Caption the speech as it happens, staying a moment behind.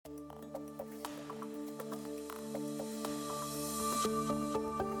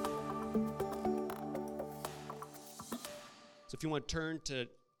If you want to turn to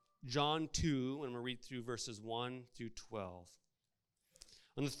John 2, and we'll read through verses 1 through 12.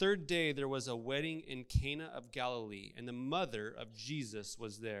 On the third day, there was a wedding in Cana of Galilee, and the mother of Jesus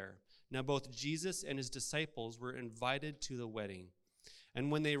was there. Now both Jesus and his disciples were invited to the wedding.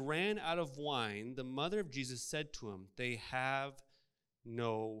 And when they ran out of wine, the mother of Jesus said to him, "They have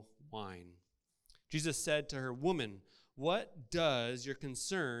no wine." Jesus said to her, "Woman, what does your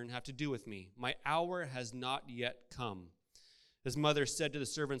concern have to do with me? My hour has not yet come." His mother said to the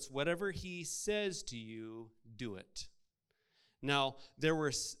servants, "Whatever he says to you, do it." Now there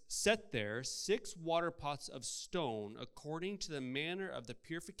were set there 6 water pots of stone, according to the manner of the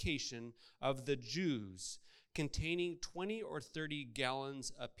purification of the Jews, containing 20 or 30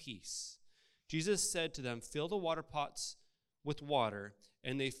 gallons apiece. Jesus said to them, "Fill the water pots with water,"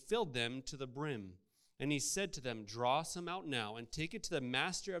 and they filled them to the brim. And he said to them, "Draw some out now, and take it to the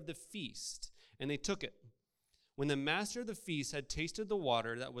master of the feast." And they took it. When the master of the feast had tasted the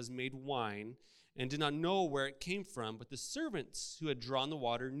water that was made wine, and did not know where it came from, but the servants who had drawn the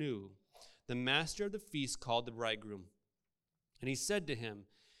water knew, the master of the feast called the bridegroom. And he said to him,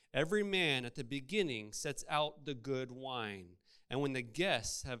 "Every man at the beginning sets out the good wine, and when the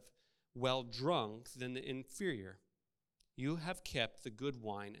guests have well drunk, then the inferior. You have kept the good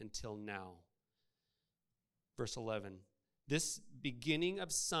wine until now." Verse 11. This beginning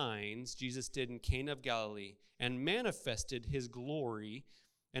of signs Jesus did in Cana of Galilee, and manifested his glory,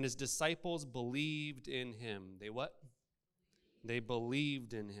 and his disciples believed in him. They what? They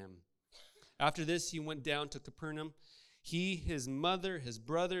believed in him. After this, he went down to Capernaum, he, his mother, his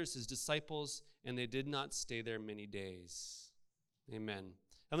brothers, his disciples, and they did not stay there many days. Amen.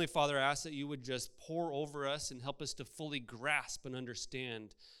 Heavenly Father, I ask that you would just pour over us and help us to fully grasp and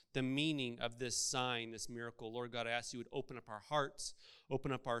understand the meaning of this sign, this miracle. Lord God, I ask you would open up our hearts,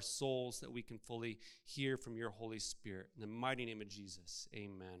 open up our souls, that we can fully hear from your Holy Spirit. In the mighty name of Jesus,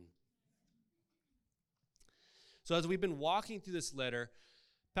 amen. So as we've been walking through this letter,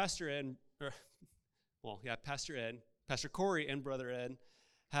 Pastor Corey and Brother Ed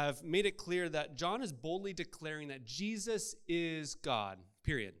have made it clear that John is boldly declaring that Jesus is God,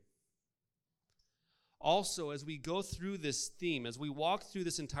 period. Also, as we go through this theme, as we walk through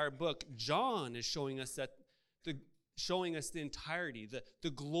this entire book, John is showing us the entirety,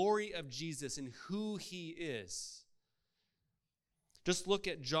 the glory of Jesus and who he is. Just look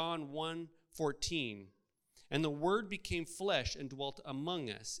at John 1:14. "And the Word became flesh and dwelt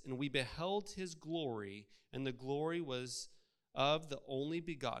among us, and we beheld his glory, and the glory was of the only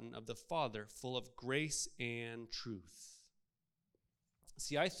begotten of the Father, full of grace and truth."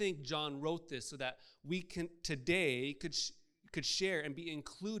 See, I think John wrote this so that we today could share and be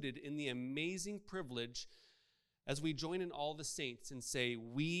included in the amazing privilege as we join in all the saints and say,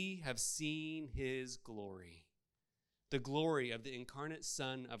 "We have seen his glory," the glory of the incarnate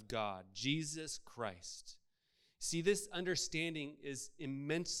Son of God, Jesus Christ. See, this understanding is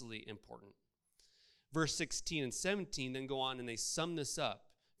immensely important. Verse 16 and 17 then go on and they sum this up.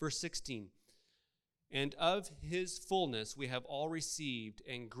 Verse 16, "And of his fullness we have all received,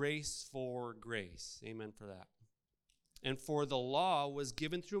 and grace for grace." Amen for that. "And for the law was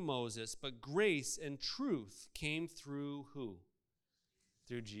given through Moses, but grace and truth came through" who?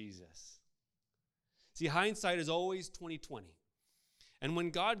 Through Jesus. See, hindsight is always 20/20. And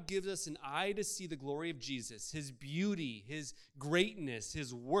when God gives us an eye to see the glory of Jesus, his beauty, his greatness,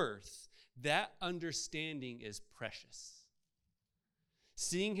 his worth, that understanding is precious.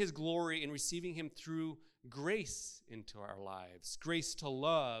 Seeing his glory and receiving him through grace into our lives, grace to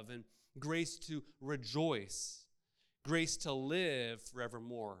love and grace to rejoice, grace to live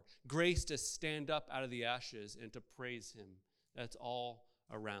forevermore, grace to stand up out of the ashes and to praise him. That's all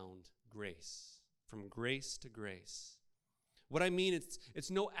around grace, from grace to grace. What I mean, it's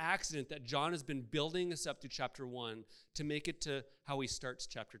no accident that John has been building us up through chapter 1 to make it to how he starts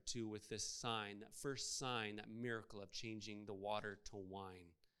chapter 2 with this sign, that first sign, that miracle of changing the water to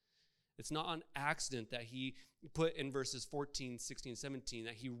wine. It's not an accident that he put in verses 14, 16, 17,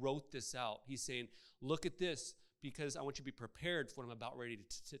 that he wrote this out. He's saying, look at this because I want you to be prepared for what I'm about ready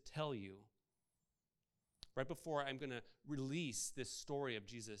to tell you. Right before I'm going to release this story of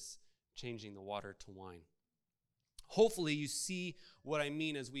Jesus changing the water to wine. Hopefully you see what I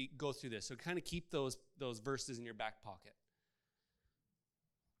mean as we go through this. So kind of keep those verses in your back pocket.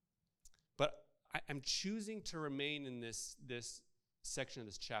 But I'm choosing to remain in this section of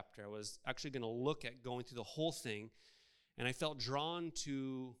this chapter. I was actually going to look at going through the whole thing, and I felt drawn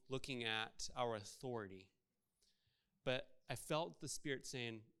to looking at our authority. But I felt the Spirit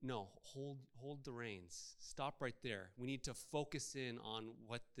saying, no, hold the reins. Stop right there. We need to focus in on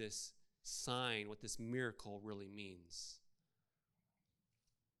what this sign, what this miracle really means.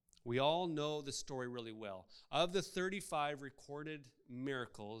 We all know the story really well. Of the 35 recorded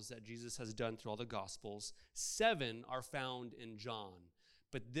miracles that Jesus has done through all the Gospels, 7 are found in John.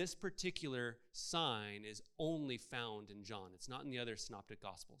 But this particular sign is only found in John. It's not in the other synoptic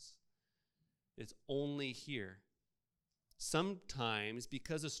Gospels. It's only here. Sometimes,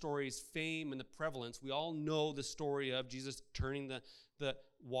 because of story's fame and the prevalence, we all know the story of Jesus turning the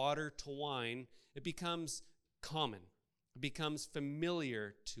water to wine. It becomes common. It becomes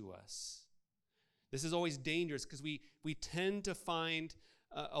familiar to us. This is always dangerous because we tend to find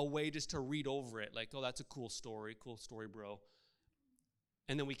a way just to read over it. Like, oh, that's a cool story, bro.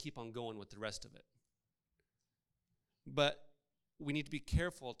 And then we keep on going with the rest of it. But we need to be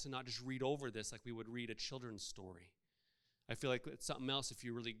careful to not just read over this like we would read a children's story. I feel like it's something else if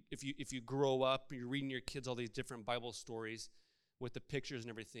you grow up and you're reading your kids all these different Bible stories with the pictures and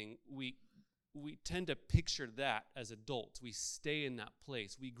everything. We tend to picture that as adults. We stay in that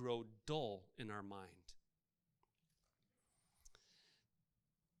place. We grow dull in our mind.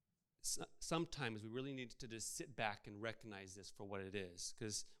 Sometimes we really need to just sit back and recognize this for what it is,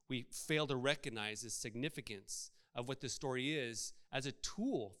 because we fail to recognize the significance of what this story is as a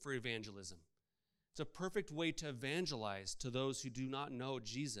tool for evangelism. It's a perfect way to evangelize to those who do not know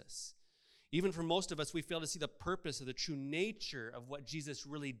Jesus. Even for most of us, we fail to see the purpose of the true nature of what Jesus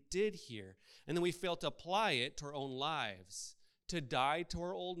really did here. And then we fail to apply it to our own lives, to die to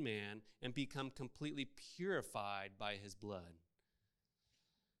our old man and become completely purified by his blood.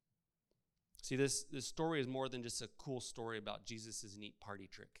 See, this story is more than just a cool story about Jesus' neat party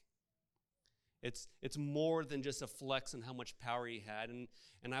trick. It's more than just a flex on how much power he had.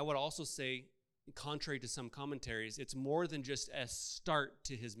 And I would also say, contrary to some commentaries, it's more than just a start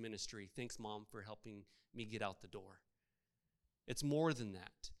to his ministry. Thanks, Mom, for helping me get out the door. It's more than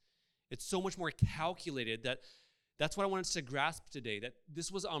that. It's so much more calculated that's what I want us to grasp today, that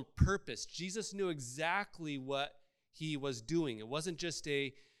this was on purpose. Jesus knew exactly what he was doing. It wasn't just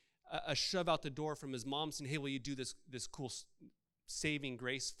a shove out the door from his mom saying, hey, will you do this cool saving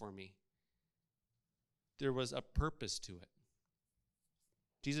grace for me? There was a purpose to it.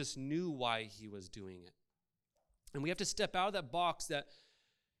 Jesus knew why he was doing it. And we have to step out of that box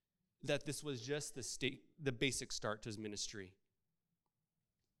that this was just the basic start to his ministry.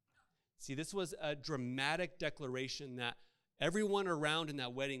 See, this was a dramatic declaration that everyone around in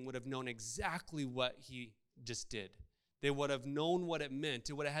that wedding would have known exactly what he just did. They would have known what it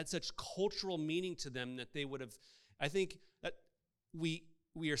meant. It would have had such cultural meaning to them that they would have, I think that we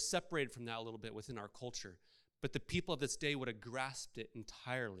are separated from that a little bit within our culture. But the people of this day would have grasped it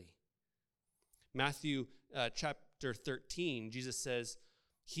entirely. Matthew chapter 13, Jesus says,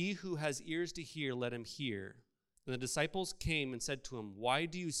 he who has ears to hear, let him hear. And the disciples came and said to him, why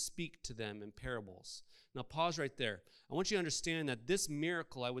do you speak to them in parables? Now pause right there. I want you to understand that this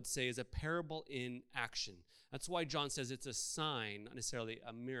miracle, I would say, is a parable in action. That's why John says it's a sign, not necessarily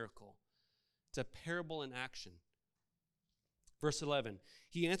a miracle. It's a parable in action. Verse 11,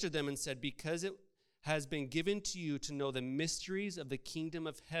 he answered them and said, because it has been given to you to know the mysteries of the kingdom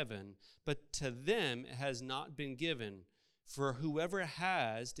of heaven, but to them it has not been given. For whoever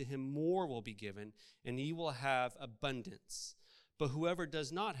has, to him more will be given, and he will have abundance. But whoever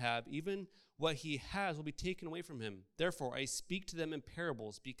does not have, even what he has will be taken away from him. Therefore I speak to them in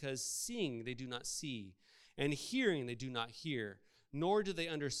parables, because seeing they do not see, and hearing they do not hear, nor do they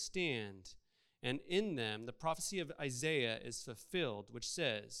understand. And in them the prophecy of Isaiah is fulfilled, which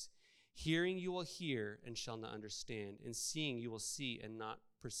says, hearing you will hear and shall not understand, and seeing you will see and not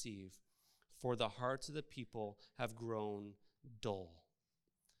perceive. For the hearts of the people have grown dull.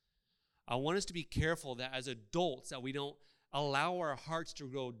 I want us to be careful that as adults that we don't allow our hearts to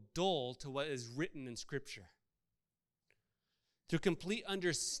grow dull to what is written in Scripture. Through complete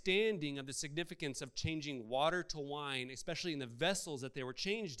understanding of the significance of changing water to wine, especially in the vessels that they were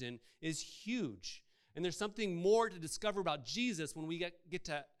changed in, is huge. And there's something more to discover about Jesus when we get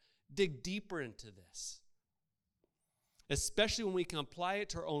to dig deeper into this. Especially when we can apply it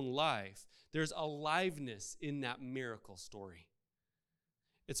to our own life. There's aliveness in that miracle story.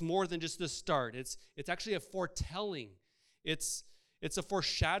 It's more than just the start. It's actually a foretelling. It's a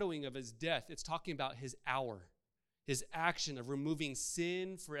foreshadowing of his death. It's talking about his hour, his action of removing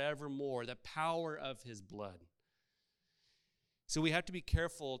sin forevermore, the power of his blood. So we have to be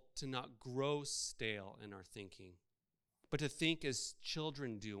careful to not grow stale in our thinking, but to think as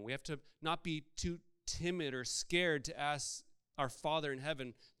children do. We have to not be too timid or scared to ask our Father in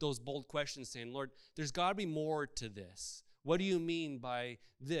heaven those bold questions saying, Lord, there's got to be more to this. What do you mean by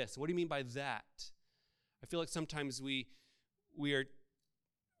this? What do you mean by that? I feel like sometimes we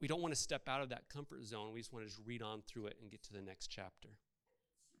don't want to step out of that comfort zone. We just want to just read on through it and get to the next chapter.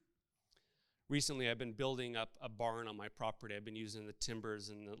 Recently, I've been building up a barn on my property. I've been using the timbers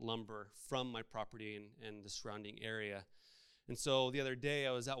and the lumber from my property and the surrounding area. And so the other day,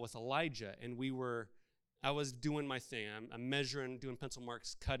 I was out with Elijah, and I was doing my thing. I'm measuring, doing pencil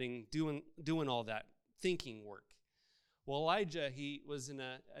marks, cutting, doing all that thinking work. Well, Elijah, he was in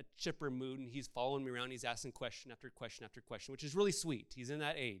a chipper mood, and he's following me around. He's asking question after question after question, which is really sweet. He's in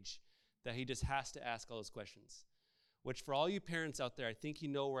that age that he just has to ask all those questions, which for all you parents out there, I think you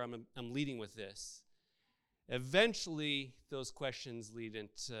know where I'm leading with this. Eventually, those questions lead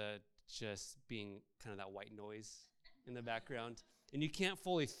into just being kind of that white noise in the background, and you can't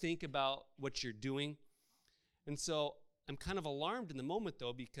fully think about what you're doing. And so I'm kind of alarmed in the moment,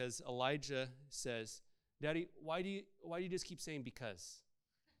 though, because Elijah says, Daddy, why do you just keep saying because?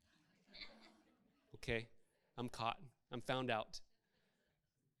 Okay, I'm caught. I'm found out.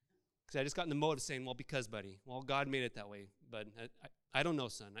 Because I just got in the mode of saying, well, because, buddy. Well, God made it that way. But I don't know,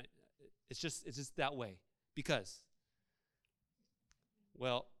 son. It's just that way. Because.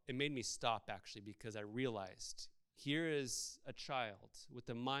 Well, it made me stop, actually, because I realized here is a child with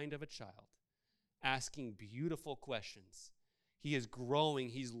the mind of a child asking beautiful questions. He is growing.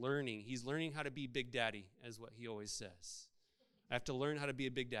 He's learning. He's learning how to be Big Daddy, as what he always says. I have to learn how to be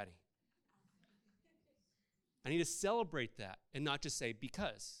a Big Daddy. I need to celebrate that and not just say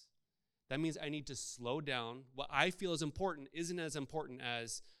because. That means I need to slow down. What I feel is important isn't as important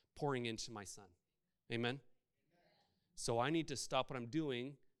as pouring into my son. Amen? So I need to stop what I'm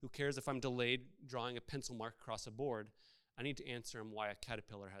doing. Who cares if I'm delayed drawing a pencil mark across a board? I need to answer him why a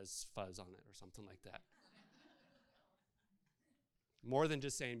caterpillar has fuzz on it or something like that. More than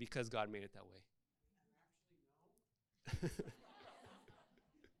just saying because God made it that way.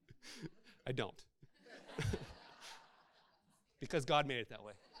 I don't. Because God made it that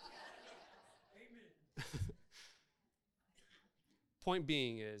way. Point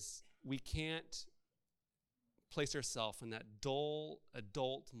being is we can't place ourselves in that dull,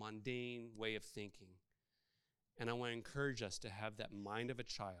 adult, mundane way of thinking. And I want to encourage us to have that mind of a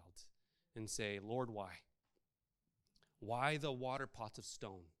child and say, Lord, why? Why the water pots of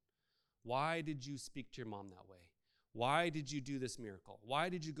stone? Why did you speak to your mom that way? Why did you do this miracle? Why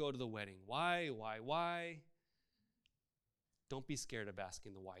did you go to the wedding? Why? Don't be scared of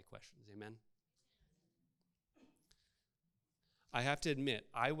asking the why questions. Amen? I have to admit,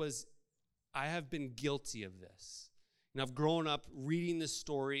 I have been guilty of this. And I've grown up reading this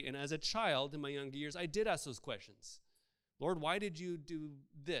story, and as a child in my younger years, I did ask those questions. Lord, why did you do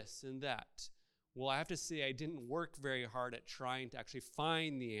this and that? Well, I have to say I didn't work very hard at trying to actually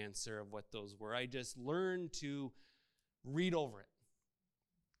find the answer of what those were. I just learned to read over it.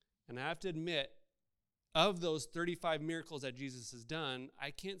 And I have to admit, of those 35 miracles that Jesus has done,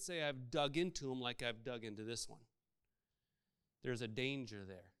 I can't say I've dug into them like I've dug into this one. There's a danger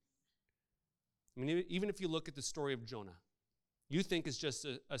there. I mean, even if you look at the story of Jonah, you think it's just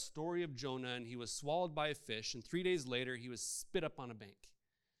a story of Jonah, and he was swallowed by a fish, and 3 days later, he was spit up on a bank.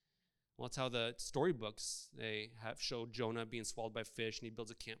 Well, that's how the storybooks, they have showed Jonah being swallowed by a fish, and he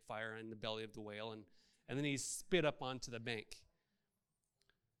builds a campfire in the belly of the whale, and then he's spit up onto the bank.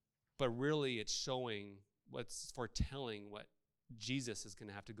 But really, it's showing what's foretelling what Jesus is going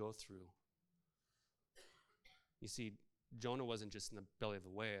to have to go through. You see, Jonah wasn't just in the belly of the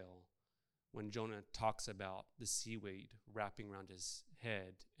whale. When Jonah talks about the seaweed wrapping around his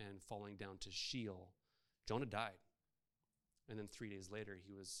head and falling down to Sheol, Jonah died. And then 3 days later,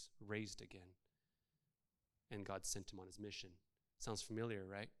 he was raised again. And God sent him on his mission. Sounds familiar,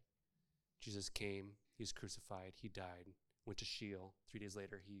 right? Jesus came, he was crucified, he died, went to Sheol. 3 days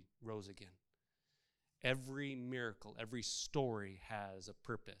later, he rose again. Every miracle, every story has a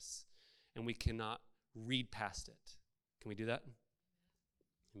purpose, and we cannot read past it. Can we do that?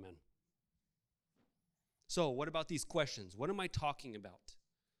 Amen. So, what about these questions? What am I talking about?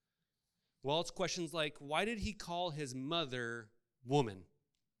 Well, it's questions like, why did he call his mother woman?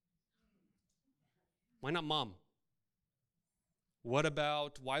 Why not mom? What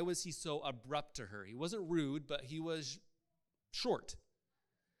about, why was he so abrupt to her? He wasn't rude, but he was short.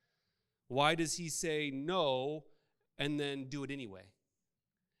 Why does he say no and then do it anyway?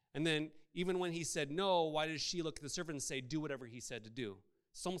 And then, even when he said no, why does she look at the servant and say, do whatever he said to do?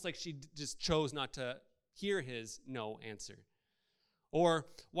 It's almost like she just chose not to hear his no answer. Or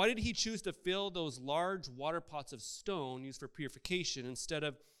why did he choose to fill those large water pots of stone used for purification instead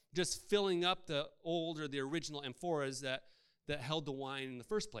of just filling up the old or the original amphoras that held the wine in the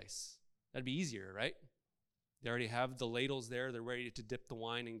first place? That'd be easier, right? They already have the ladles there. They're ready to dip the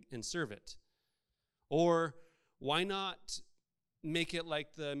wine and serve it. Or why not make it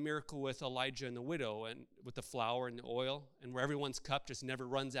like the miracle with Elijah and the widow, and with the flour and the oil, and where everyone's cup just never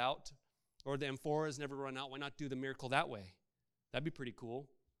runs out? Or the amphoras never run out. Why not do the miracle that way? That'd be pretty cool.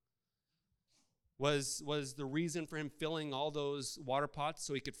 Was the reason for him filling all those water pots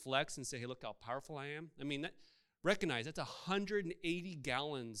so he could flex and say, hey, look how powerful I am? I mean, recognize that's 180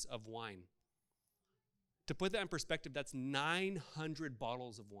 gallons of wine. To put that in perspective, that's 900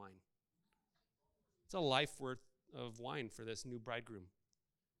 bottles of wine. It's a life worth of wine for this new bridegroom.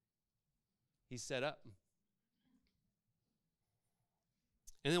 He's set up.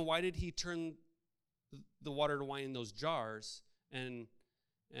 And then why did he turn the water to wine in those jars and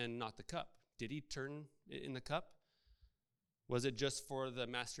not the cup? Did he turn it in the cup? Was it just for the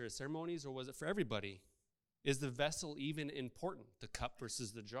master of ceremonies, or was it for everybody? Is the vessel even important, the cup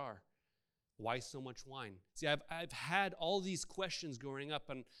versus the jar? Why so much wine? See, I've had all these questions growing up,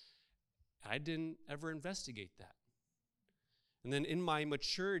 and I didn't ever investigate that. And then in my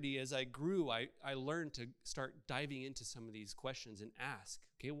maturity, as I grew, I learned to start diving into some of these questions and ask,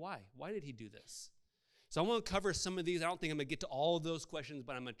 okay, why? Why did he do this? So I want to cover some of these. I don't think I'm going to get to all of those questions,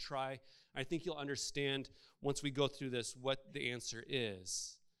 but I'm going to try. I think you'll understand once we go through this what the answer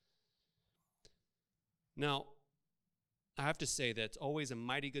is. Now, I have to say that it's always a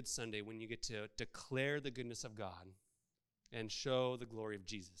mighty good Sunday when you get to declare the goodness of God and show the glory of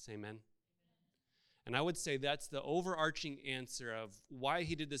Jesus. Amen? And I would say that's the overarching answer of why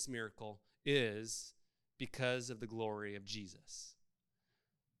he did this miracle is because of the glory of Jesus.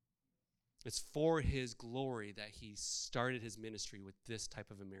 It's for his glory that he started his ministry with this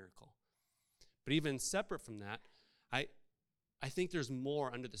type of a miracle. But even separate from that, I think there's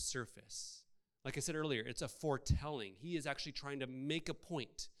more under the surface. Like I said earlier, it's a foretelling. He is actually trying to make a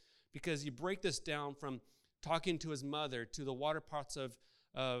point, because you break this down from talking to his mother to the water pots of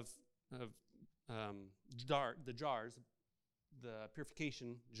the jars, the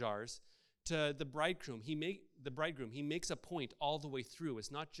purification jars, to the bridegroom. He makes a point all the way through.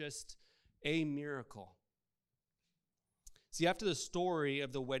 It's not just a miracle. See, after the story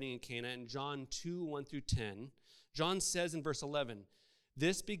of the wedding in Cana in John 2, 1 through 10, John says in verse 11,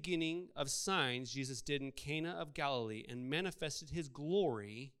 this beginning of signs Jesus did in Cana of Galilee and manifested his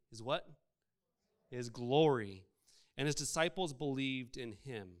glory. His what? His glory. And his disciples believed in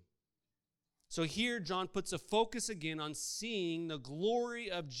him. So here John puts a focus again on seeing the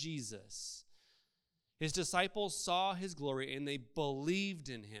glory of Jesus. His disciples saw his glory and they believed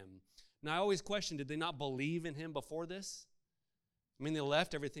in him. Now I always question, did they not believe in him before this? I mean, they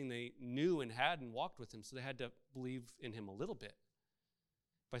left everything they knew and had and walked with him, so they had to believe in him a little bit.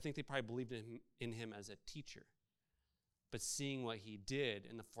 But I think they probably believed in him as a teacher. But seeing what he did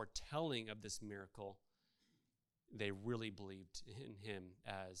and the foretelling of this miracle, they really believed in him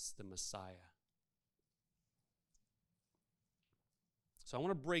as the Messiah. So I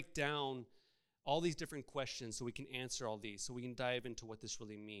want to break down all these different questions so we can answer all these, so we can dive into what this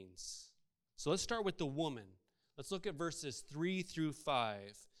really means. So let's start with the woman. Let's look at verses 3 through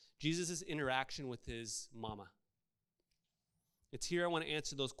 5. Jesus' interaction with his mama. It's here I want to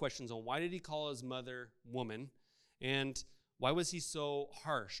answer those questions on why did he call his mother woman, and why was he so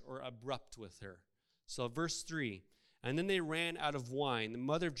harsh or abrupt with her. So verse 3, and then they ran out of wine. The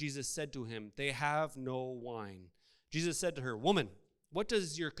mother of Jesus said to him, they have no wine. Jesus said to her, woman, what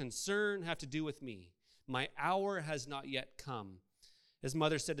does your concern have to do with me? My hour has not yet come. His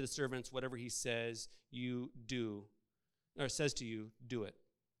mother said to the servants, whatever he says you do, or says to you, do it.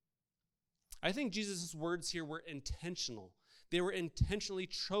 I think Jesus' words here were intentional. They were intentionally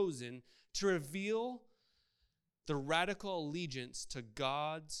chosen to reveal the radical allegiance to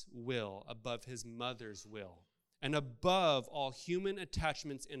God's will above his mother's will, and above all human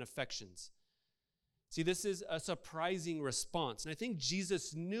attachments and affections. See, this is a surprising response. And I think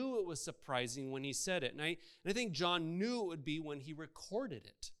Jesus knew it was surprising when he said it. And I think John knew it would be when he recorded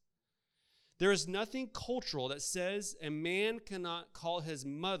it. There is nothing cultural that says a man cannot call his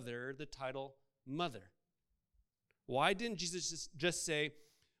mother the title mother. Why didn't Jesus just say,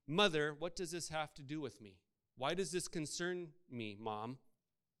 mother, what does this have to do with me? Why does this concern me, mom?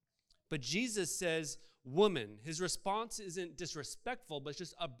 But Jesus says, woman. His response isn't disrespectful, but it's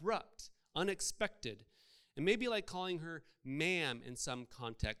just abrupt. Unexpected, and maybe like calling her ma'am in some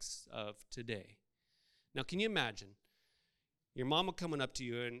contexts of today. Now, can you imagine your mama coming up to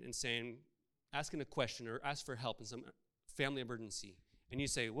you and saying, asking a question or ask for help in some family emergency, and you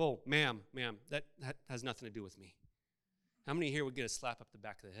say, whoa, ma'am, that has nothing to do with me. How many here would get a slap up the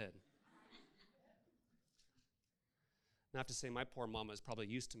back of the head? And I have to say, my poor mama is probably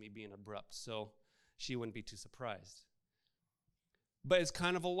used to me being abrupt, so she wouldn't be too surprised. But it's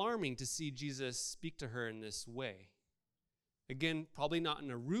kind of alarming to see Jesus speak to her in this way. Again, probably not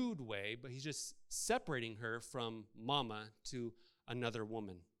in a rude way, but he's just separating her from mama to another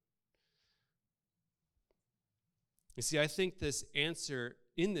woman. You see, I think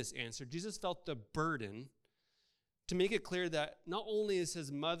in this answer, Jesus felt the burden to make it clear that not only is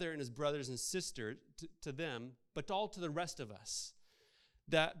his mother and his brothers and sisters to them, but all to the rest of us,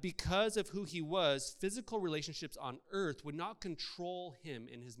 that because of who he was, physical relationships on earth would not control him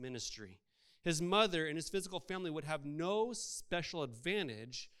in his ministry. His mother and his physical family would have no special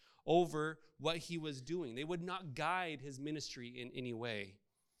advantage over what he was doing. They would not guide his ministry in any way.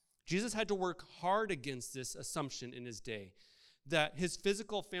 Jesus had to work hard against this assumption in his day, that his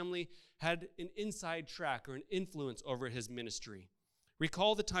physical family had an inside track or an influence over his ministry.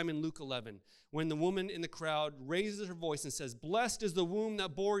 Recall the time in Luke 11 when the woman in the crowd raises her voice and says, "Blessed is the womb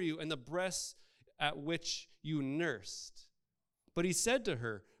that bore you and the breasts at which you nursed." But he said to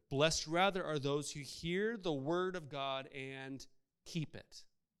her, "Blessed rather are those who hear the word of God and keep it."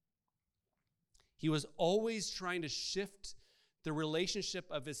 He was always trying to shift the relationship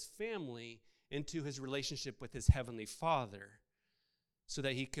of his family into his relationship with his heavenly Father so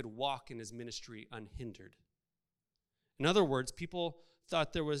that he could walk in his ministry unhindered. In other words, people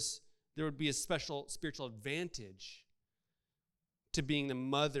thought there would be a special spiritual advantage to being the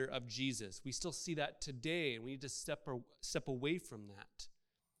mother of Jesus. We still see that today, and we need to step away from that.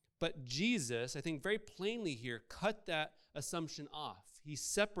 But Jesus, I think very plainly here, cut that assumption off. He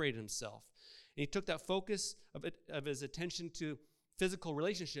separated himself. And he took that focus of his attention to physical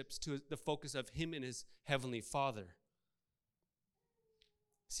relationships to the focus of him and his heavenly Father.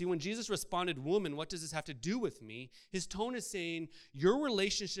 See, when Jesus responded, "Woman, what does this have to do with me?" his tone is saying, your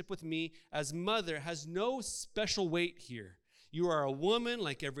relationship with me as mother has no special weight here. You are a woman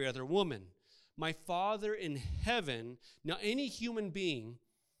like every other woman. My Father in heaven, now any human being,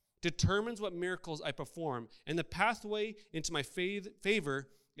 determines what miracles I perform, and the pathway into my favor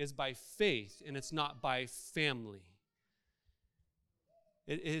is by faith, and it's not by family.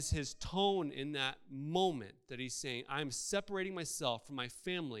 It is his tone in that moment that he's saying, I'm separating myself from my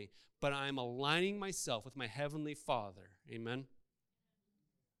family, but I'm aligning myself with my heavenly Father. Amen?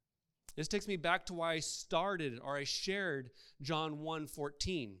 This takes me back to why I shared John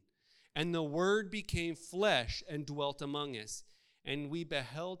 1:14. And the Word became flesh and dwelt among us, and we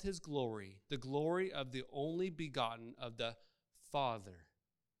beheld his glory, the glory of the only begotten of the Father,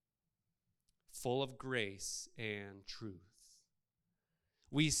 full of grace and truth.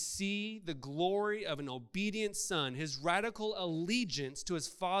 We see the glory of an obedient Son, his radical allegiance to his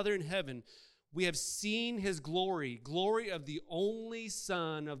Father in heaven. We have seen his glory of the only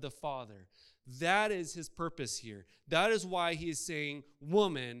Son of the Father. That is his purpose here. That is why he is saying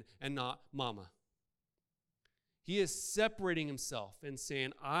woman and not mama. He is separating himself and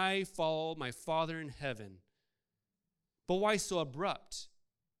saying, I follow my Father in heaven. But why so abrupt?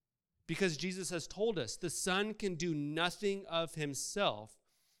 Because Jesus has told us the Son can do nothing of himself,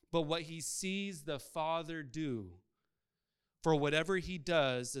 but what he sees the Father do. For whatever he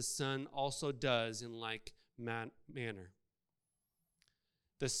does, the Son also does in like manner.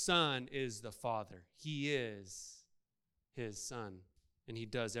 The Son is the Father. He is his Son, and he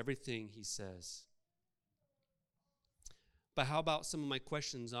does everything he says. But how about some of my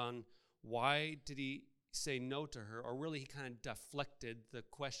questions on why did he say no to her, or really he kind of deflected the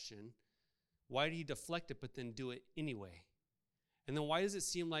question. Why did he deflect it but then do it anyway? And then why does it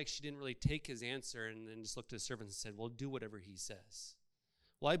seem like she didn't really take his answer and then just looked at the servants and said, well, do whatever he says?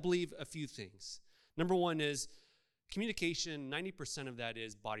 Well, I believe a few things. Number one is communication. 90% of that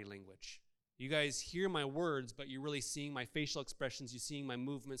is body language. You guys hear my words, but you're really seeing my facial expressions. You're seeing my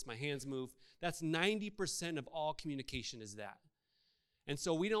movements, my hands move. That's 90% of all communication is that. And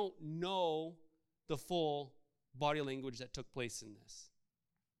so we don't know the full body language that took place in this.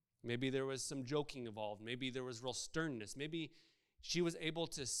 Maybe there was some joking involved. Maybe there was real sternness. Maybe she was able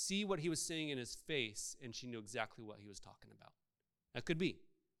to see what he was saying in his face, and she knew exactly what he was talking about. That could be.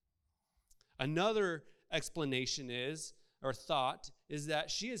 Another explanation is, or thought, is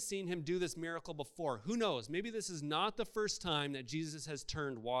that she has seen him do this miracle before. Who knows? Maybe this is not the first time that Jesus has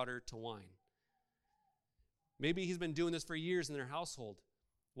turned water to wine. Maybe he's been doing this for years in their household.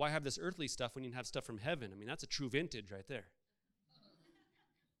 Why have this earthly stuff when you can have stuff from heaven? I mean, that's a true vintage right there.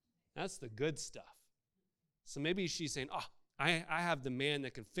 That's the good stuff. So maybe she's saying, I have the man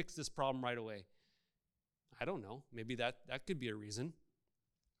that can fix this problem right away. I don't know. Maybe that could be a reason.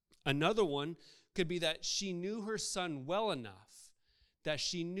 Another one could be that she knew her son well enough that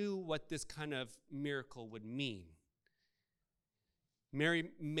she knew what this kind of miracle would mean. Mary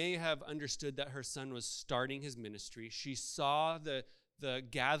may have understood that her son was starting his ministry. She saw the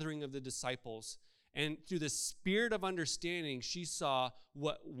gathering of the disciples, and through the spirit of understanding, she saw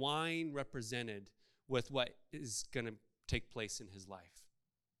what wine represented with what is going to take place in his life.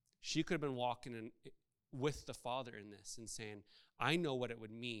 She could have been walking with the Father in this and saying, I know what it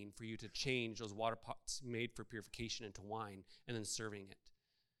would mean for you to change those water pots made for purification into wine and then serving it.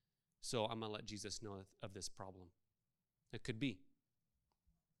 So I'm going to let Jesus know of this problem. It could be.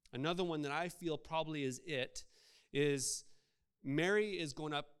 Another one that I feel probably is Mary is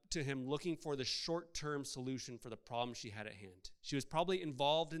going up to him looking for the short-term solution for the problem she had at hand. She was probably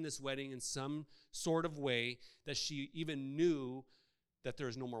involved in this wedding in some sort of way that she even knew that there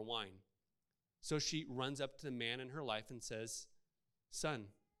is no more wine. So she runs up to the man in her life and says, son,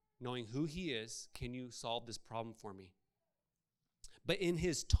 knowing who he is, can you solve this problem for me? But in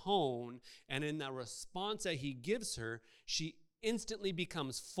his tone and in the response that he gives her, she instantly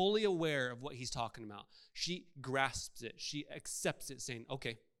becomes fully aware of what he's talking about. She grasps it. She accepts it, saying,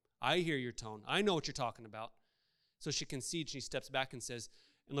 okay, I hear your tone. I know what you're talking about. So she concedes. She steps back and says,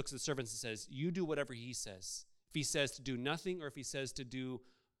 and looks at the servants and says, you do whatever he says. If he says to do nothing or if he says to do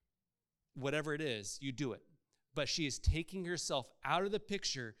whatever it is, you do it. But she is taking herself out of the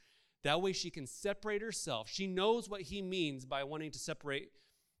picture. That way she can separate herself. She knows what he means by wanting to separate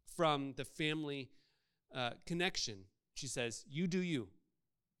from the family connection. She says, you do you.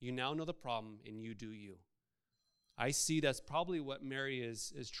 You now know the problem and you do you. I see that's probably what Mary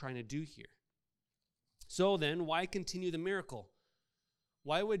is trying to do here. So then, why continue the miracle?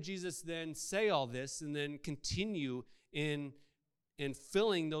 Why would Jesus then say all this and then continue in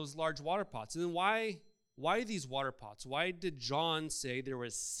filling those large water pots? And then why these water pots? Why did John say there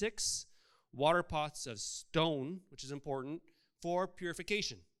was 6 water pots of stone, which is important, for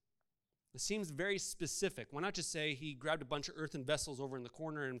purification? It seems very specific. Why not just say he grabbed a bunch of earthen vessels over in the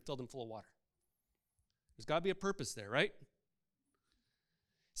corner and filled them full of water? There's got to be a purpose there, right?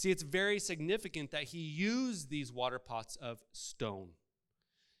 See, it's very significant that he used these water pots of stone.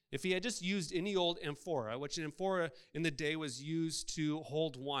 If he had just used any old amphora, which an amphora in the day was used to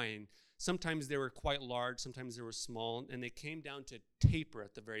hold wine, sometimes they were quite large, sometimes they were small, and they came down to taper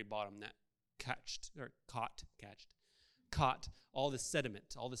at the very bottom that caught all the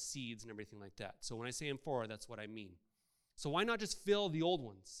sediment, all the seeds and everything like that. So when I say amphora, that's what I mean. So why not just fill the old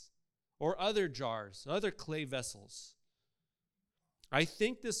ones or other jars, other clay vessels? I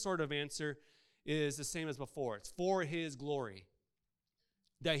think this sort of answer is the same as before. It's for his glory,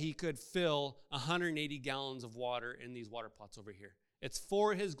 that he could fill 180 gallons of water in these water pots over here. It's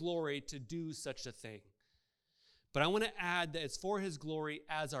for his glory to do such a thing. But I want to add that it's for his glory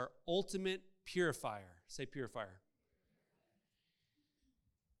as our ultimate purifier. Say purifier.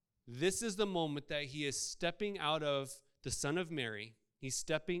 This is the moment that he is stepping out of the Son of Mary. He's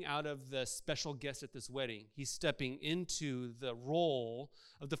stepping out of the special guest at this wedding. He's stepping into the role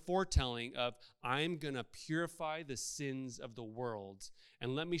of the foretelling of, I'm going to purify the sins of the world,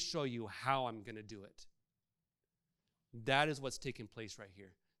 and let me show you how I'm going to do it. That is what's taking place right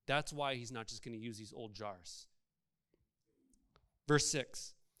here. That's why he's not just going to use these old jars. Verse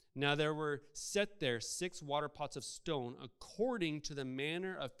 6. Now there were set there 6 water pots of stone according to the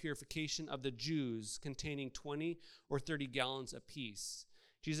manner of purification of the Jews, containing 20 or 30 gallons apiece.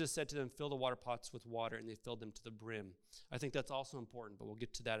 Jesus said to them, fill the water pots with water, and they filled them to the brim. I think that's also important, but we'll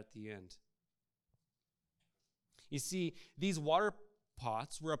get to that at the end. You see, these water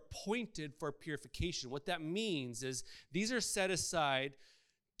pots were appointed for purification. What that means is these are set aside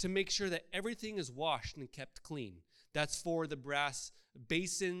to make sure that everything is washed and kept clean. That's for the brass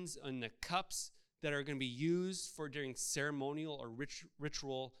basins and the cups that are going to be used for during ceremonial or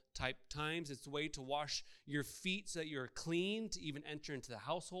ritual type times. It's a way to wash your feet so that you're clean to even enter into the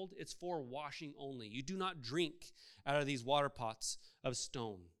household. It's for washing only. You do not drink out of these water pots of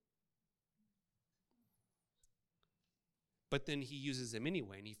stone. But then he uses them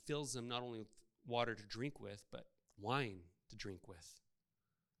anyway, and he fills them not only with water to drink with, but wine to drink with.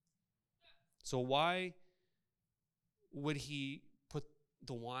 So why would he put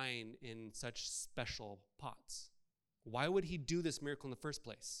the wine in such special pots? Why would he do this miracle in the first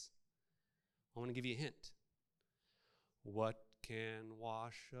place? I want to give you a hint. What can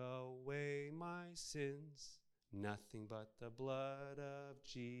wash away my sins? Nothing but the blood of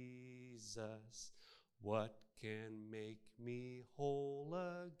Jesus. What can make me whole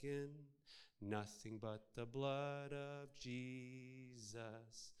again? Nothing but the blood of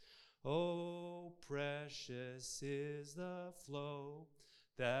Jesus. Oh, precious is the flow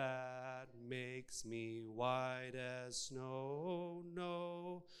that makes me white as snow.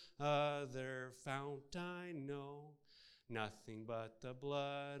 No other fount I know, nothing but the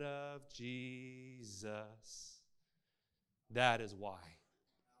blood of Jesus. That is why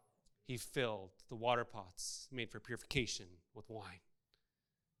he filled the water pots made for purification with wine.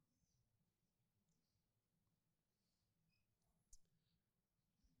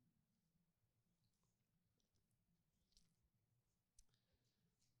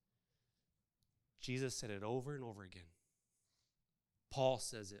 Jesus said it over and over again. Paul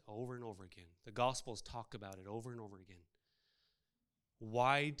says it over and over again. The Gospels talk about it over and over again.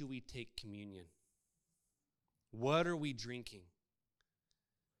 Why do we take communion? What are we drinking?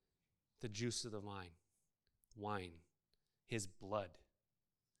 The juice of the wine, his blood.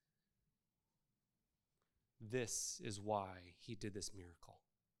 This is why he did this miracle.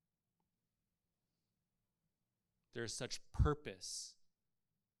 There is such purpose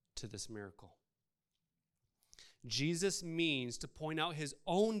to this miracle. Jesus means to point out his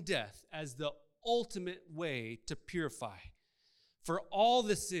own death as the ultimate way to purify for all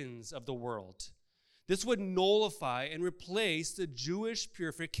the sins of the world. This would nullify and replace the Jewish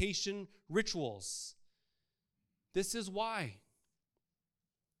purification rituals. This is why.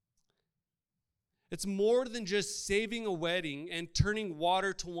 It's more than just saving a wedding and turning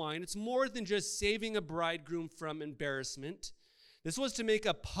water to wine. It's more than just saving a bridegroom from embarrassment. This was to make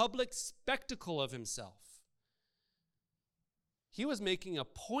a public spectacle of himself. He was making a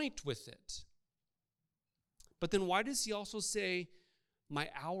point with it. But then why does he also say, my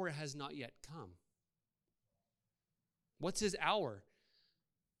hour has not yet come? What's his hour?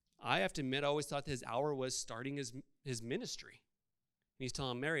 I have to admit, I always thought that his hour was starting his ministry. And he's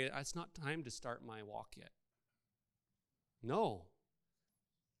telling Mary, it's not time to start my walk yet. No.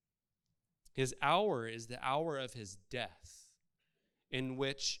 His hour is the hour of his death, in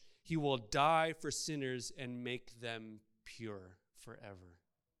which he will die for sinners and make them pure forever.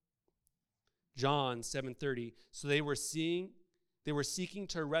 John 7:30. So they were seeking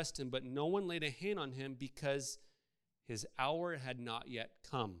to arrest him, but no one laid a hand on him because his hour had not yet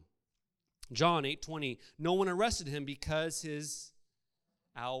come. John 8:20. No one arrested him because his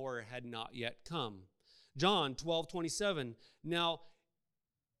hour had not yet come. John 12:27. Now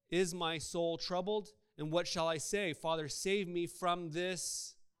is my soul troubled? And what shall I say? Father, save me from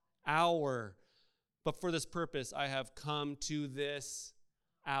this hour. But for this purpose I have come to this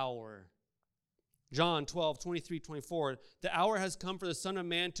hour. John 12:23-24. The hour has come for the Son of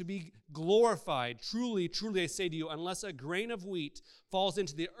Man to be glorified. Truly, truly, I say to you, unless a grain of wheat falls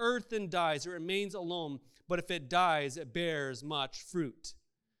into the earth and dies, it remains alone. But if it dies, it bears much fruit.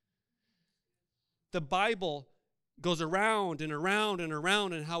 The Bible goes around and around and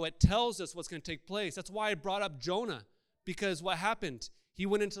around and how it tells us what's going to take place. That's why I brought up Jonah, because what happened? He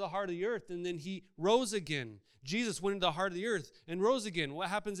went into the heart of the earth and then he rose again. Jesus went into the heart of the earth and rose again. What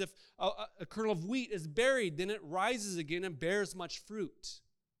happens if a kernel of wheat is buried? Then it rises again and bears much fruit.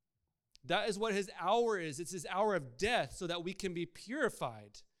 That is what his hour is. It's his hour of death so that we can be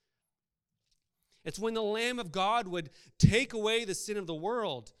purified. It's when the Lamb of God would take away the sin of the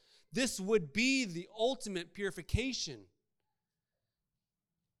world. This would be the ultimate purification.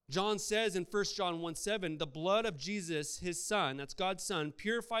 John says in 1 John 1:7, the blood of Jesus, his son, that's God's son,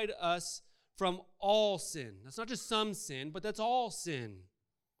 purified us from all sin. That's not just some sin, but that's all sin.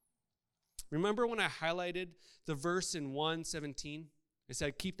 Remember when I highlighted the verse in 1:17? I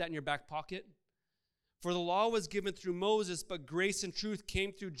said, keep that in your back pocket. For the law was given through Moses, but grace and truth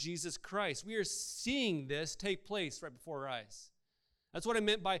came through Jesus Christ. We are seeing this take place right before our eyes. That's what I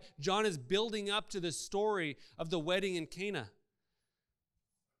meant by John is building up to the story of the wedding in Cana.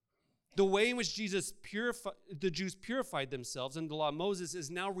 The way in which the Jews purified themselves under the law of Moses is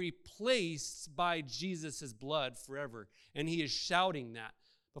now replaced by Jesus' blood forever. And he is shouting that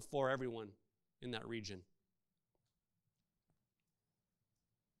before everyone in that region.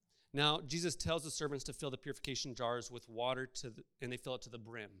 Now, Jesus tells the servants to fill the purification jars with water, and they fill it to the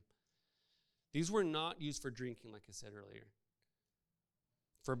brim. These were not used for drinking, like I said earlier.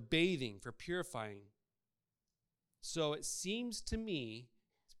 For bathing, for purifying. So it seems to me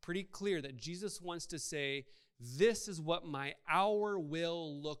pretty clear that Jesus wants to say, this is what my hour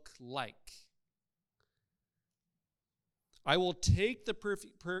will look like. I will take the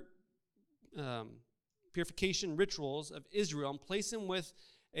purification rituals of Israel and place them with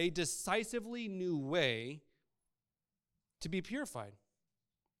a decisively new way to be purified,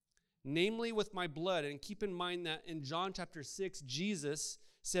 namely with my blood. And keep in mind that in John chapter 6, Jesus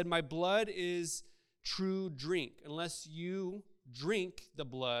said, my blood is true drink. Unless you drink the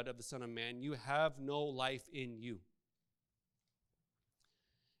blood of the Son of Man, you have no life in you.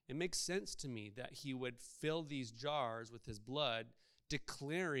 It makes sense to me that he would fill these jars with his blood,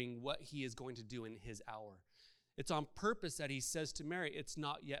 declaring what he is going to do in his hour. It's on purpose that he says to Mary, it's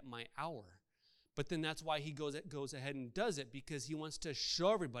not yet my hour. But then that's why he goes ahead and does it, because he wants to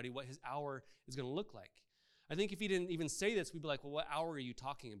show everybody what his hour is going to look like. I think if he didn't even say this, we'd be like, well, what hour are you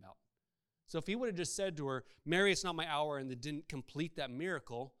talking about? So if he would have just said to her, Mary, it's not my hour, and then didn't complete that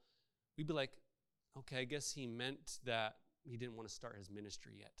miracle, we'd be like, okay, I guess he meant that he didn't want to start his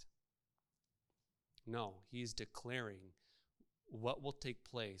ministry yet. No, he's declaring what will take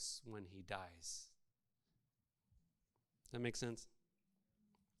place when he dies. Does that make sense?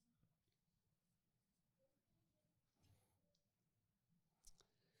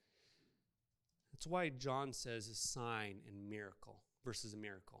 That's why John says a sign and miracle versus a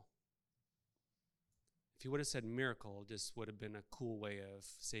miracle. If he would have said miracle, this would have been a cool way of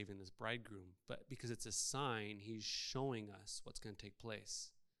saving this bridegroom. But because it's a sign, he's showing us what's going to take place.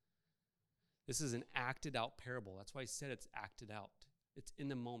 This is an acted out parable. That's why I said it's acted out. It's in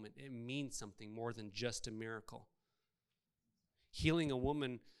the moment. It means something more than just a miracle. Healing a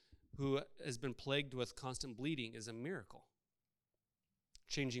woman who has been plagued with constant bleeding is a miracle.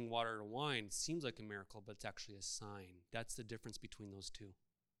 Changing water to wine seems like a miracle, but it's actually a sign. That's the difference between those two.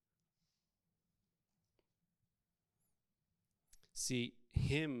 See,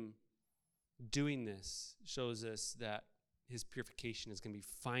 him doing this shows us that his purification is going to be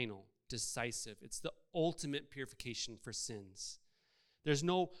final, decisive. It's the ultimate purification for sins. There's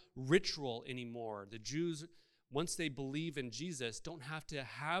no ritual anymore. The Jews, once they believe in Jesus, don't have to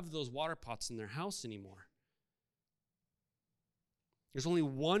have those water pots in their house anymore. There's only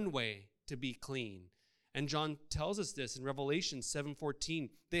one way to be clean. And John tells us this in Revelation 7:14.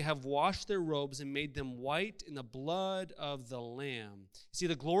 They have washed their robes and made them white in the blood of the Lamb. See,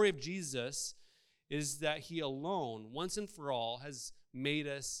 the glory of Jesus is that he alone, once and for all, has made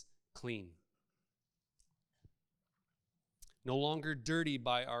us clean. No longer dirty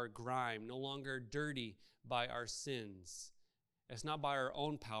by our grime, no longer dirty by our sins. It's not by our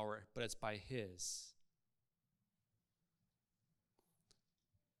own power, but it's by his.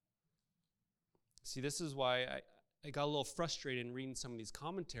 See, this is why I got a little frustrated in reading some of these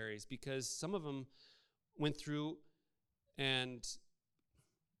commentaries, because some of them went through and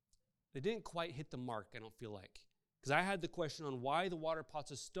they didn't quite hit the mark, I don't feel like. Because I had the question on why the water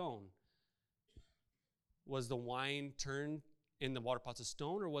pots of stone. Was the wine turned in the water pots of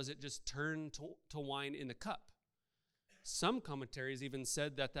stone, or was it just turned to wine in the cup? Some commentaries even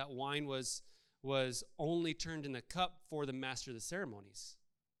said that wine was only turned in the cup for the master of the ceremonies.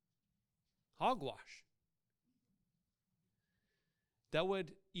 Hogwash. That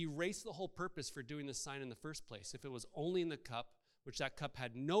would erase the whole purpose for doing the sign in the first place. If it was only in the cup, which that cup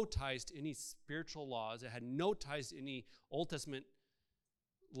had no ties to any spiritual laws, it had no ties to any Old Testament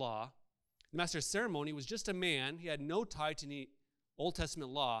law. The master of ceremony was just a man. He had no tie to any Old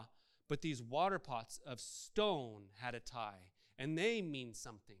Testament law, but these water pots of stone had a tie, and they mean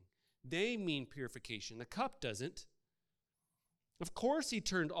something. They mean purification. The cup doesn't. Of course, he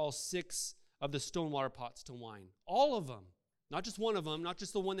turned all 6 of the stone water pots to wine. All of them. Not just one of them, not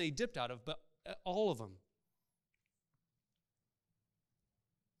just the one that he dipped out of, but all of them.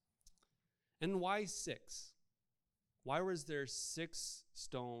 And why 6? Why was there 6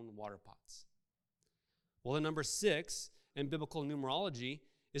 stone water pots? Well, the number 6 in biblical numerology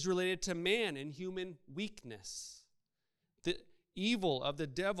is related to man and human weakness. The evil of the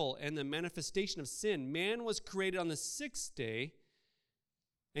devil and the manifestation of sin. Man was created on the 6th day,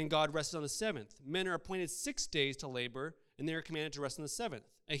 and God rested on the 7th. Men are appointed 6 days to labor, and they are commanded to rest on the 7th.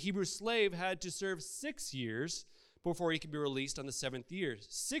 A Hebrew slave had to serve 6 years before he could be released on the 7th year.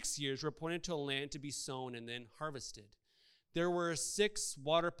 6 years were appointed to a land to be sown and then harvested. There were 6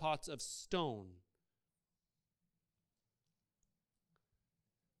 water pots of stone.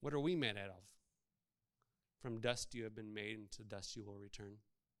 What are we made out of? From dust you have been made, and to dust you will return.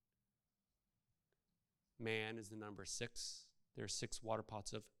 Man is the number 6. There are 6 water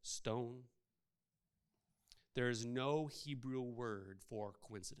pots of stone. There is no Hebrew word for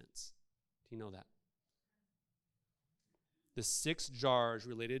coincidence. Do you know that? The 6 jars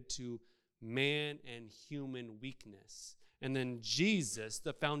related to man and human weakness. And then Jesus,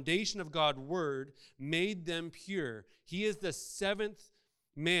 the foundation of God's word, made them pure. He is the 7th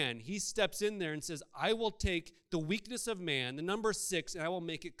man. He steps in there and says, I will take the weakness of man, the number 6, and I will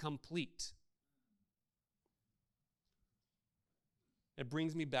make it complete. It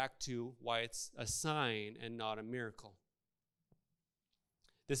brings me back to why it's a sign and not a miracle.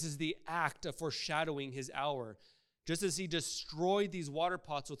 This is the act of foreshadowing his hour. Just as he destroyed these water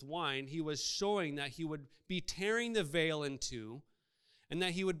pots with wine, he was showing that he would be tearing the veil in two and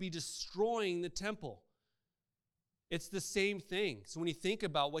that he would be destroying the temple. It's the same thing. So when you think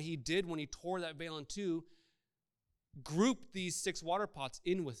about what he did when he tore that veil in two, group these 6 water pots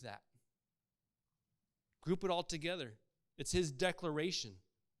in with that. Group it all together. It's his declaration.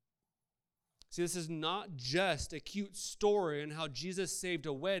 See, this is not just a cute story on how Jesus saved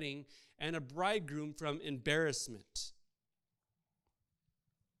a wedding and a bridegroom from embarrassment.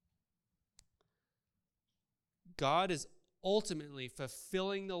 God is ultimately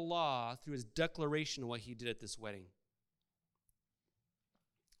fulfilling the law through his declaration of what he did at this wedding.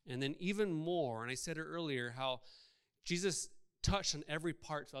 And then even more, and I said it earlier, how Jesus touched on every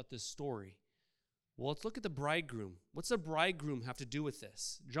part throughout this story. Well, let's look at the bridegroom. What's the bridegroom have to do with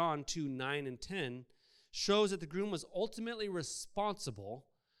this? John 2:9-10 shows that the groom was ultimately responsible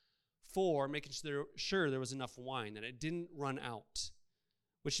for making sure there was enough wine, that it didn't run out,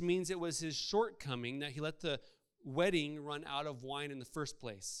 which means it was his shortcoming that he let the wedding run out of wine in the first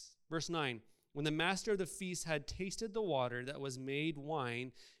place. Verse 9, when the master of the feast had tasted the water that was made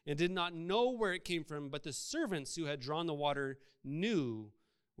wine and did not know where it came from, but the servants who had drawn the water knew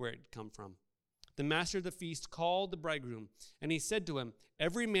where it had come from. The master of the feast called the bridegroom, and he said to him,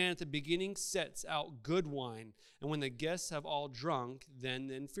 every man at the beginning sets out good wine, and when the guests have all drunk, then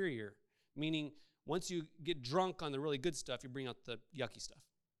the inferior. Meaning, once you get drunk on the really good stuff, you bring out the yucky stuff.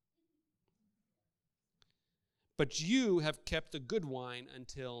 But you have kept the good wine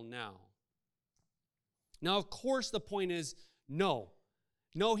until now. Now, of course, the point is, no,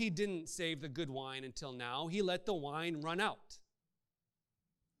 he didn't save the good wine until now. He let the wine run out.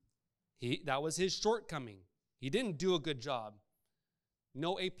 That was his shortcoming. He didn't do a good job.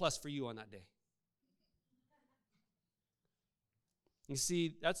 No A+ for you on that day. You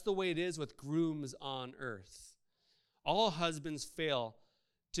see, that's the way it is with grooms on earth. All husbands fail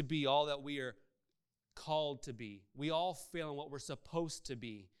to be all that we are called to be. We all fail in what we're supposed to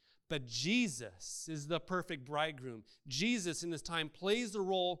be. But Jesus is the perfect bridegroom. Jesus in this time plays the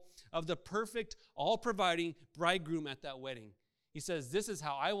role of the perfect, all-providing bridegroom at that wedding. He says, this is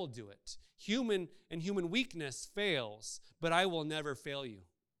how I will do it. Human weakness fails, but I will never fail you.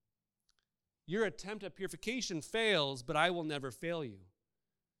 Your attempt at purification fails, but I will never fail you.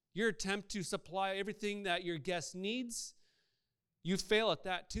 Your attempt to supply everything that your guest needs, you fail at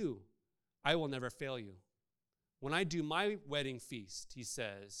that too. I will never fail you. When I do my wedding feast, he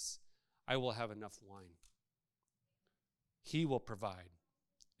says, I will have enough wine. He will provide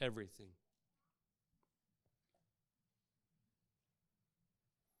everything.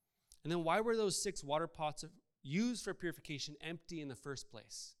 And then why were those 6 water pots used for purification empty in the first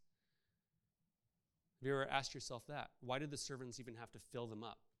place? Have you ever asked yourself that? Why did the servants even have to fill them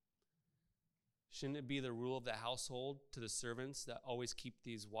up? Shouldn't it be the rule of the household to the servants that always keep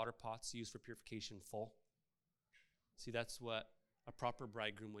these water pots used for purification full? See, that's what a proper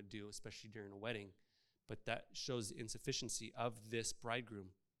bridegroom would do, especially during a wedding. But that shows the insufficiency of this bridegroom.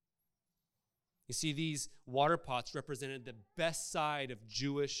 You see, these water pots represented the best side of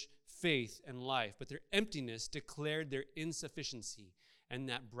Jewish faith and life, but their emptiness declared their insufficiency and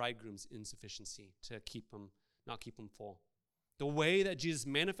that bridegroom's insufficiency to not keep them full. The way that Jesus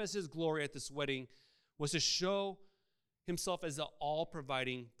manifested his glory at this wedding was to show himself as the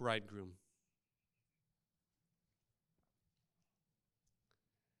all-providing bridegroom.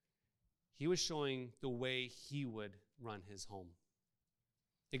 He was showing the way he would run his home.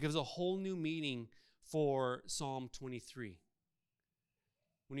 It gives a whole new meaning for Psalm 23.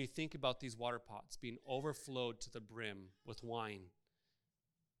 When you think about these water pots being overflowed to the brim with wine,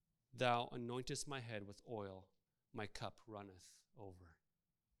 thou anointest my head with oil, my cup runneth over.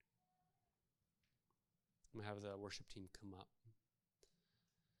 I'm going to have the worship team come up.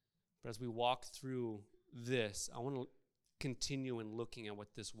 But as we walk through this, I want to continue in looking at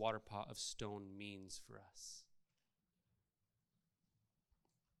what this water pot of stone means for us.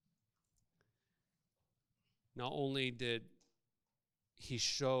 Not only did he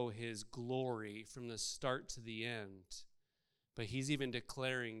show his glory from the start to the end, but he's even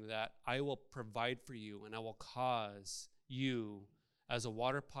declaring that I will provide for you and I will cause you as a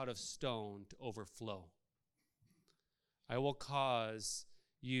water pot of stone to overflow. I will cause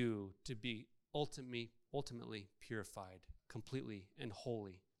you to be ultimately purified, completely and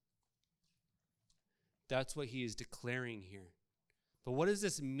wholly. That's what he is declaring here. But what does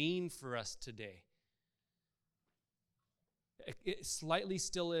this mean for us today? It slightly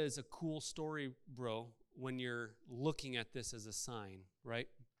still is a cool story, bro, when you're looking at this as a sign, right?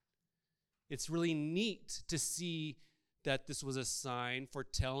 It's really neat to see that this was a sign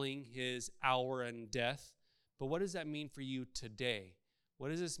foretelling his hour and death. But what does that mean for you today? What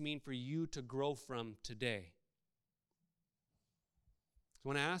does this mean for you to grow from today? I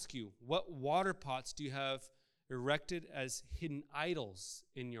want to ask you, what water pots do you have erected as hidden idols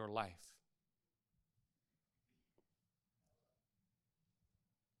in your life?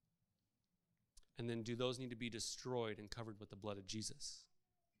 And then do those need to be destroyed and covered with the blood of Jesus?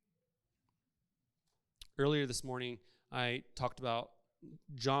 Earlier this morning, I talked about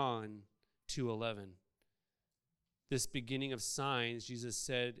John 2:11. This beginning of signs, Jesus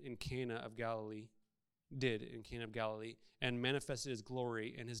said in Cana of Galilee, did in Cana of Galilee and manifested his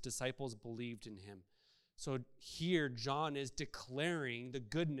glory, and his disciples believed in him. So here, John is declaring the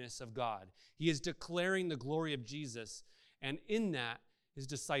goodness of God. He is declaring the glory of Jesus, and in that, his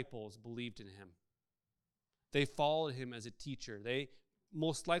disciples believed in him. They followed him as a teacher. They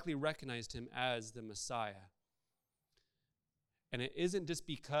most likely recognized him as the Messiah. And it isn't just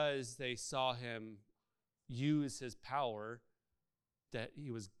because they saw him use his power that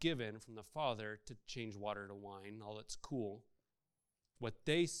he was given from the Father to change water to wine. All that's cool. What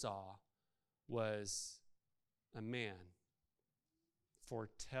they saw was a man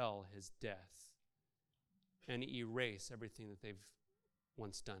foretell his death and erase everything that they've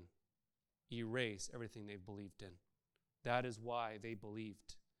once done. Erase everything they've believed in. That is why they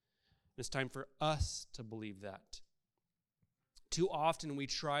believed. It's time for us to believe that. Too often we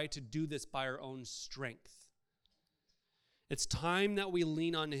try to do this by our own strength. It's time that we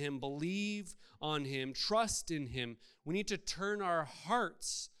lean on him, believe on him, trust in him. We need to turn our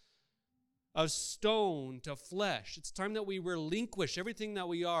hearts of stone to flesh. It's time that we relinquish everything that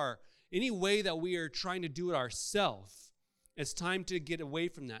we are, any way that we are trying to do it ourselves. It's time to get away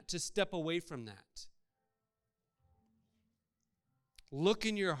from that, to step away from that. Look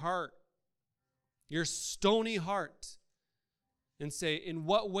in your heart, your stony heart, and say, in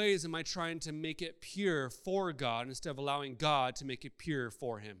what ways am I trying to make it pure for God instead of allowing God to make it pure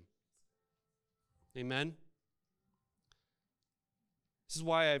for him? Amen? This is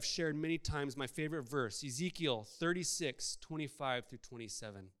why I've shared many times my favorite verse, Ezekiel 36, 25 through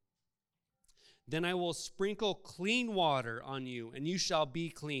 27. Then I will sprinkle clean water on you, and you shall be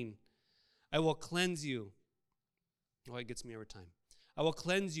clean. I will cleanse you. Oh, it gets me every time. I will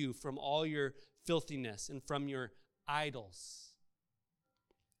cleanse you from all your filthiness and from your idols.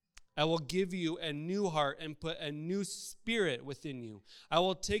 I will give you a new heart and put a new spirit within you. I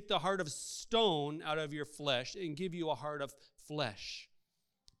will take the heart of stone out of your flesh and give you a heart of flesh.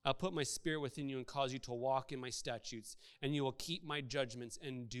 I'll put my spirit within you and cause you to walk in my statutes, and you will keep my judgments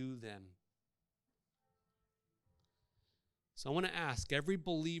and do them. So I want to ask every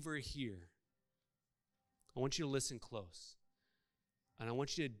believer here, I want you to listen close. And I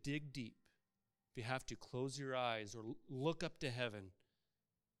want you to dig deep. If you have to, close your eyes or look up to heaven.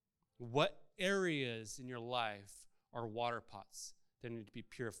 What areas in your life are water pots that need to be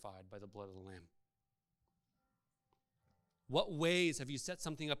purified by the blood of the Lamb? What ways have you set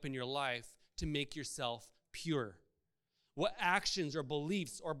something up in your life to make yourself pure? What actions or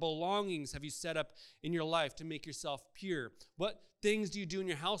beliefs or belongings have you set up in your life to make yourself pure? What things do you do in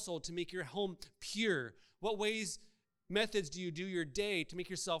your household to make your home pure? What methods do you do your day to make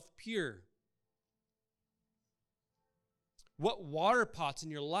yourself pure? What water pots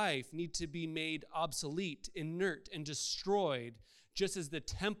in your life need to be made obsolete, inert, and destroyed, just as the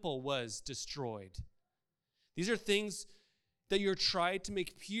temple was destroyed? These are things that you're trying to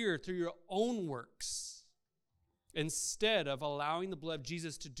make pure through your own works, instead of allowing the blood of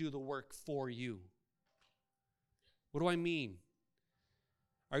Jesus to do the work for you. What do I mean?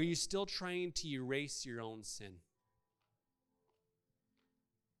 Are you still trying to erase your own sin?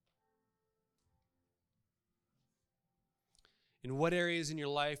 In what areas in your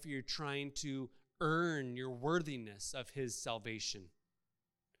life are you trying to earn your worthiness of his salvation?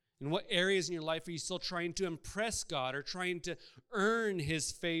 In what areas in your life are you still trying to impress God or trying to earn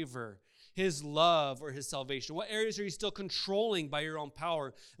his favor, his love, or his salvation? What areas are you still controlling by your own power?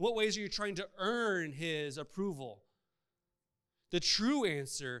 In what ways are you trying to earn his approval? The true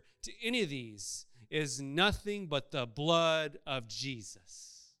answer to any of these is nothing but the blood of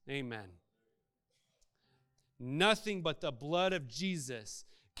Jesus. Amen. Nothing but the blood of Jesus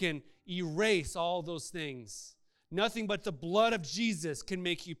can erase all those things. Nothing but the blood of Jesus can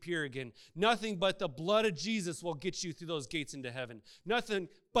make you pure again. Nothing but the blood of Jesus will get you through those gates into heaven. Nothing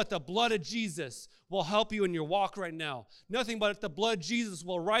but the blood of Jesus will help you in your walk right now. Nothing but the blood of Jesus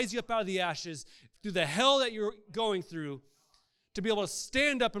will rise you up out of the ashes through the hell that you're going through to be able to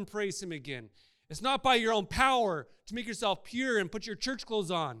stand up and praise him again. It's not by your own power to make yourself pure and put your church clothes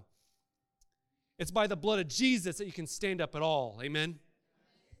on. It's by the blood of Jesus that you can stand up at all. Amen?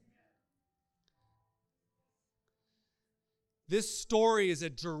 This story is a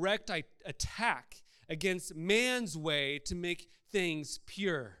direct attack against man's way to make things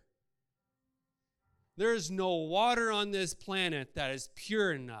pure. There is no water on this planet that is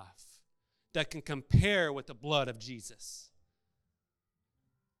pure enough that can compare with the blood of Jesus.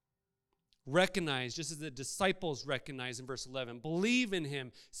 Recognize, just as the disciples recognize in verse 11, believe in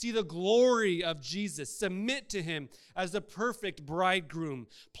him, see the glory of Jesus, submit to him as the perfect bridegroom,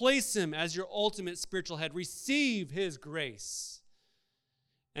 place him as your ultimate spiritual head, receive his grace,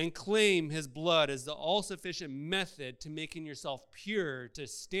 and claim his blood as the all-sufficient method to making yourself pure to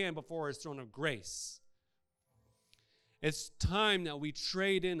stand before his throne of grace. It's time that we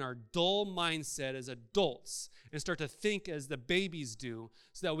trade in our dull mindset as adults and start to think as the babies do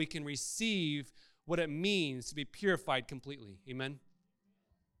so that we can receive what it means to be purified completely. Amen?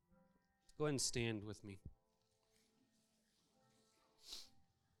 Go ahead and stand with me.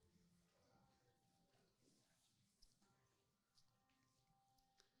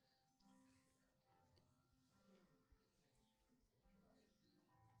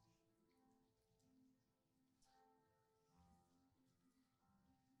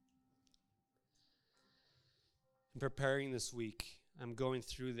 In preparing this week, I'm going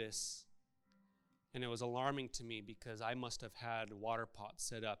through this, and it was alarming to me because I must have had water pots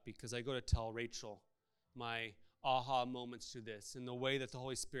set up because I go to tell Rachel my aha moments through this and the way that the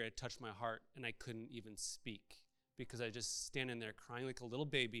Holy Spirit touched my heart, and I couldn't even speak because I just standing there crying like a little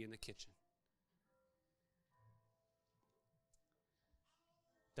baby in the kitchen.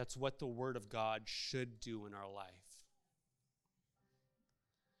 That's what the Word of God should do in our life.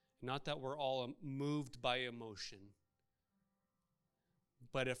 Not that we're all moved by emotion,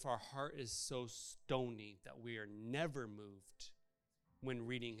 but if our heart is so stony that we are never moved when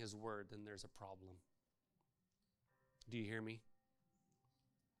reading his word, then there's a problem. Do you hear me?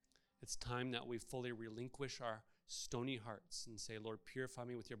 It's time that we fully relinquish our stony hearts and say, Lord, purify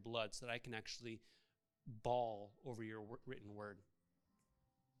me with your blood so that I can actually bawl over your written word.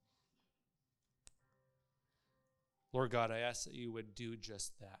 Lord God, I ask that you would do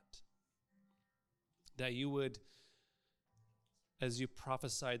just that. That you would, as you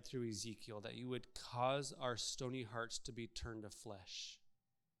prophesied through Ezekiel, that you would cause our stony hearts to be turned to flesh.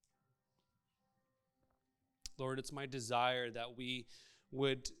 Lord, it's my desire that we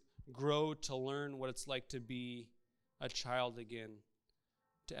would grow to learn what it's like to be a child again,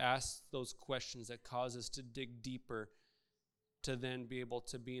 to ask those questions that cause us to dig deeper, to then be able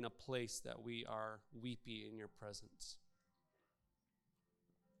to be in a place that we are weepy in your presence.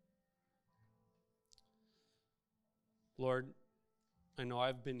 Lord, I know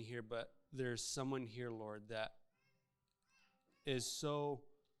I've been here, but there's someone here, Lord, that is so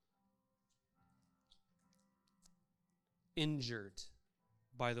injured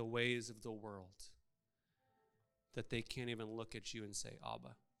by the ways of the world that they can't even look at you and say,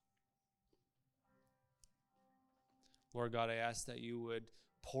 Abba. Lord God, I ask that you would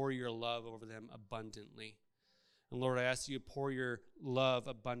pour your love over them abundantly. And Lord, I ask you to pour your love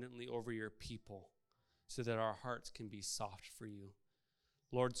abundantly over your people so that our hearts can be soft for you.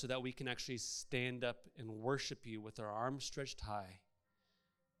 Lord, so that we can actually stand up and worship you with our arms stretched high.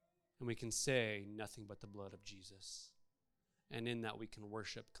 And we can say nothing but the blood of Jesus. And in that we can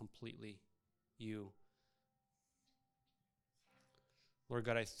worship completely you. Lord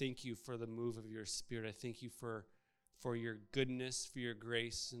God, I thank you for the move of your Spirit. I thank you for your goodness, for your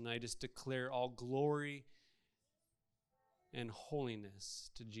grace. And I just declare all glory and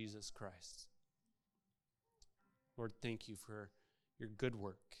holiness to Jesus Christ. Lord, thank you for your good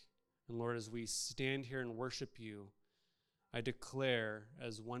work. And Lord, as we stand here and worship you, I declare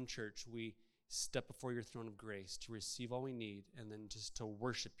as one church, we step before your throne of grace to receive all we need and then just to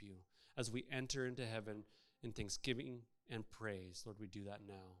worship you as we enter into heaven in thanksgiving and praise. Lord, we do that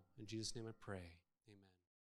now. In Jesus' name I pray.